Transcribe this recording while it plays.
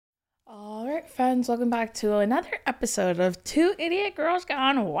right, friends, welcome back to another episode of Two Idiot Girls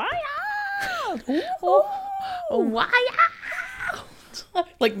Gone Wild. Wild.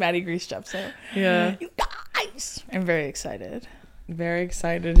 Like Maddie Grease Jepsen. Yeah. You guys. I'm very excited. Very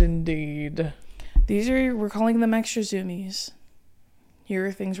excited indeed. We're calling them extra zoomies. Here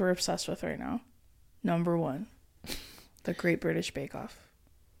are things we're obsessed with right now. Number 1, the Great British Bake Off.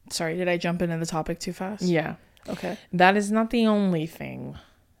 Sorry, did I jump into the topic too fast? Yeah. Okay. That is not the only thing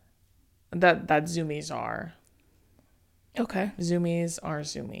that zoomies are. Okay. Zoomies are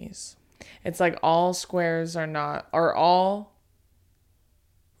zoomies. It's like all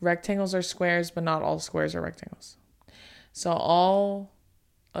rectangles are squares, but not all squares are rectangles. So all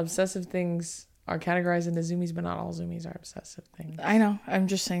obsessive things are categorized into zoomies, but not all zoomies are obsessive things. I know. I'm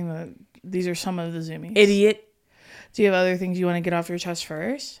just saying that these are some of the zoomies. Idiot. Do you have other things you want to get off your chest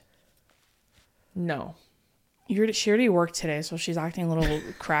first? No. She already worked today, so she's acting a little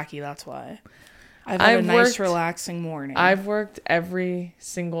cracky. That's why. I've had a nice, relaxing morning. I've worked every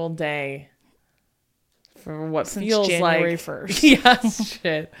single day for what Since feels January like 1st. Yes,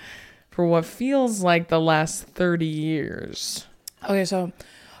 shit. For what feels like the last 30 years. Okay, so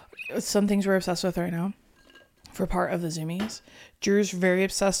some things we're obsessed with right now for part of the zoomies. Drew's very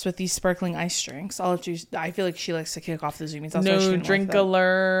obsessed with these sparkling ice drinks. I feel like she likes to kick off the zoomies. That's No drink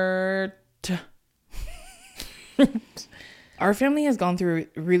alert. Our family has gone through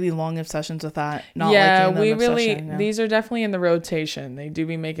really long obsessions with that. These are definitely in the rotation. They do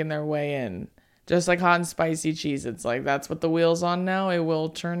be making their way in. Just like hot and spicy cheese. It's like, that's what the wheel's on now. It will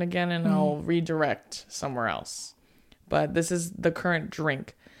turn again and I'll redirect somewhere else. But this is the current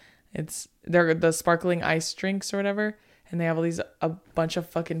drink. They're the sparkling ice drinks or whatever. And they have a bunch of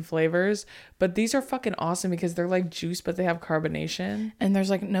fucking flavors. But these are fucking awesome because they're like juice, but they have carbonation. And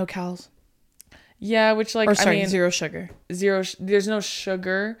there's like no calories. Yeah, which zero sugar. There's no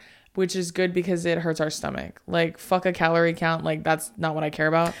sugar, which is good because it hurts our stomach. Like, fuck a calorie count. Like, that's not what I care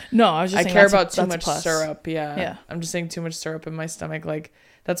about. No, I was just saying I care about too much syrup. Yeah. I'm just saying too much syrup in my stomach. Like,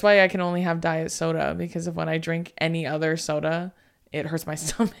 that's why I can only have diet soda, because of when I drink any other soda, it hurts my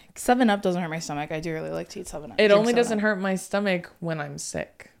stomach. 7-Up doesn't hurt my stomach. I do really like to eat 7-Up. It only doesn't hurt my stomach when I'm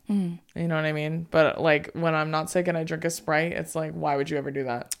sick. Mm. You know what I mean? But like when I'm not sick and I drink a Sprite, it's like, why would you ever do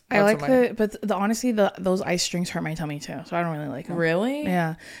that? Honestly, those ice drinks hurt my tummy too, so I don't really like them. Really?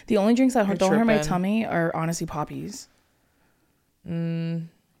 Yeah. The only drinks that don't hurt my tummy are honestly poppies. And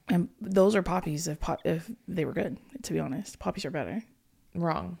those are poppies if they were good. To be honest, poppies are better.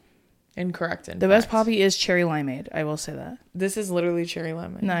 Wrong. Incorrect. The best poppy is cherry limeade. I will say that. This is literally cherry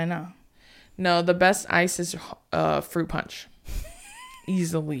limeade. No, I know. No, the best ice is fruit punch.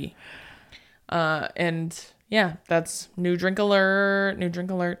 Easily. And yeah, that's new drink alert.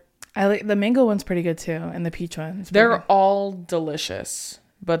 I like the mango one's pretty good too, and the peach one. They're all delicious,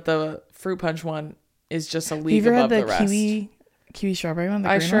 but the fruit punch one is just a league above the rest. Kiwi strawberry one?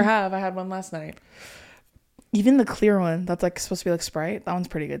 I sure have. I had one last night. Even the clear one that's like supposed to be like Sprite, that one's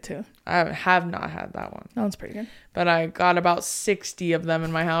pretty good too. I have not had that one. That one's pretty good. But I got about 60 of them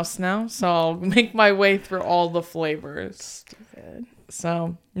in my house now, so I'll make my way through all the flavors. Stupid.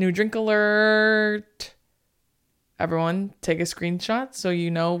 So, new drink alert. Everyone, take a screenshot so you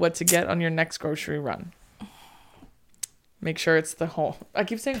know what to get on your next grocery run. Make sure it's I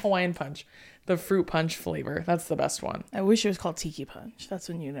keep saying Hawaiian punch. The fruit punch flavor. That's the best one. I wish it was called Tiki Punch. That's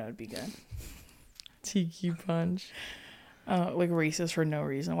when you know it'd be good. Tiki punch. Like racist for no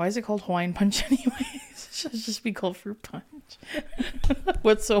reason. Why is it called Hawaiian punch anyways? It should just be called fruit punch.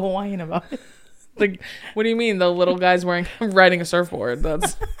 What's so Hawaiian about it? Like, what do you mean? The little guy's riding a surfboard.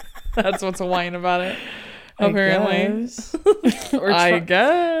 That's what's Hawaiian about it. Apparently. I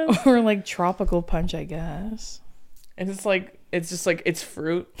guess. Or like tropical punch, I guess. And it's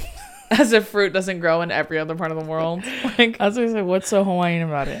fruit. As if fruit doesn't grow in every other part of the world. Like, that's what I said. What's so Hawaiian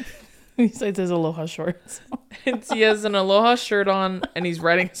about it? Besides his aloha shorts. He has an aloha shirt on and he's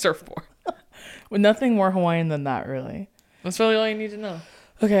riding a surfboard. With nothing more Hawaiian than that, really. That's really all you need to know.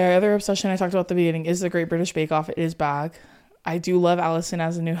 Okay, our other obsession I talked about at the beginning is the Great British Bake Off. It is back. I do love Allison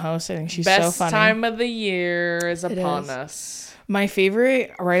as a new host. I think she's so funny. Best time of the year is upon us. My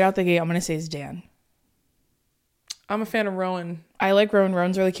favorite right out the gate, I'm going to say, is Dan. I'm a fan of Rowan. I like Rowan.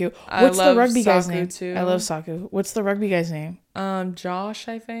 Rowan's really cute. What's the rugby guy's name? Too. I love Saku. What's the rugby guy's name? Josh,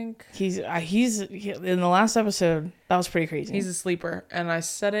 I think. He's in the last episode. That was pretty crazy. He's a sleeper, and I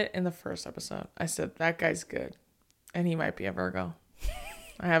said it in the first episode. I said that guy's good, and he might be a Virgo.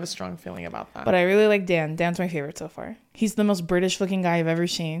 I have a strong feeling about that. But I really like Dan. Dan's my favorite so far. He's the most British looking guy I've ever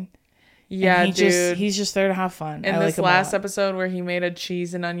seen. Yeah, dude. He's just there to have fun. In this last episode where he made a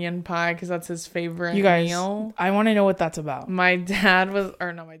cheese and onion pie because that's his favorite meal. You guys, I want to know what that's about. My dad was,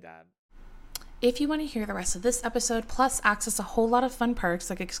 or not my dad. If you want to hear the rest of this episode, plus access a whole lot of fun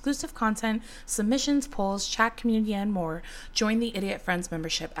perks like exclusive content, submissions, polls, chat community, and more, join the Idiot Friends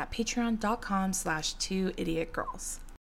membership at patreon.com/2idiotgirls.